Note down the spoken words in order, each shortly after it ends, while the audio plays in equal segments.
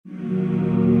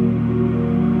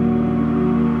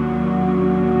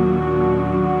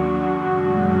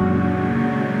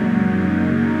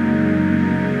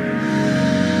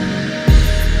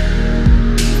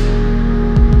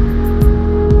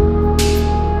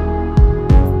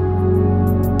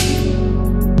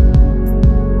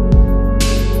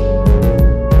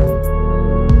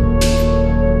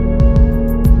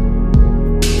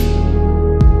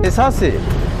पैसा से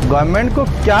गवर्नमेंट को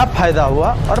क्या फायदा हुआ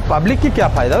और पब्लिक की क्या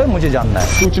फायदा हुआ, मुझे जानना है।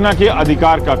 सूचना के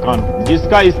अधिकार का कानून,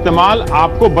 जिसका इस्तेमाल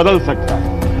आपको बदल सकता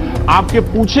है। आपके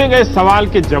पूछे गए सवाल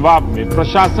के जवाब में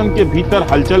प्रशासन के भीतर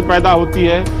हलचल पैदा होती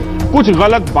है, कुछ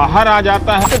गलत बाहर आ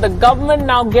जाता है। So the government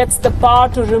now gets the power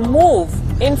to remove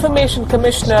information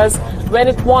commissioners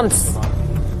when it wants.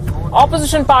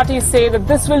 Opposition parties say that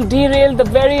this will derail the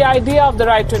very idea of the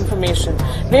right to information.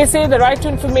 They say the right to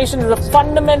information is a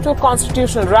fundamental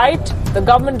constitutional right. The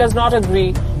government does not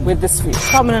agree with this view.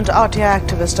 Prominent RTI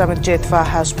activist Amit Jethwa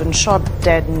has been shot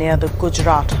dead near the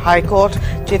Gujarat High Court.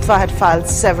 Jethwa had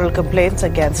filed several complaints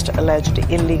against alleged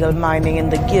illegal mining in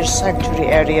the Gir sanctuary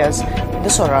areas in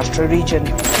the Saurashtra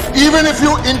region. Even if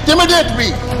you intimidate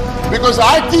me, because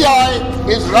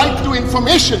RTI is right to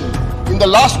information, in the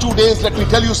last 2 days, let me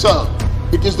tell you, sir,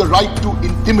 it is the right to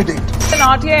intimidate. An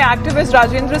RTI activist,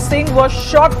 Rajendra Singh, was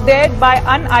shot dead by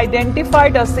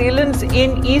unidentified assailants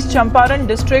in East Champaran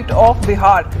district of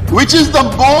Bihar. Which is the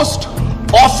most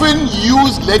often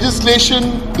used legislation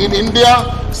in India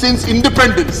since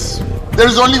independence. There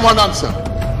is only one answer.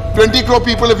 20 crore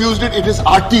people have used it. It is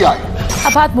RTI.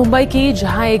 अब बात मुंबई की,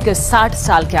 जहां एक 60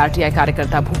 साल के RTI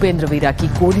कार्यकर्ता भूपेंद्र वीरा की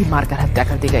गोली मारकर हत्या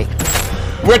कर दी गई।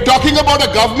 We're talking about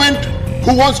a government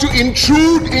who wants to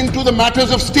intrude into the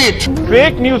matters of state.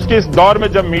 Fake news के इस दौर में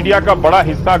जब मीडिया का बड़ा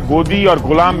हिस्सा गोदी और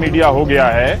गुलाम मीडिया हो गया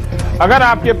है, अगर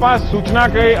आपके पास सूचना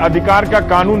के अधिकार का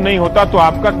कानून नहीं होता तो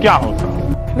आपका क्या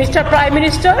होता? Mister prime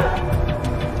minister,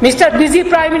 mister busy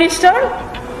prime minister,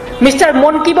 mister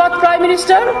मन की बात प्राइम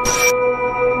मिनिस्टर,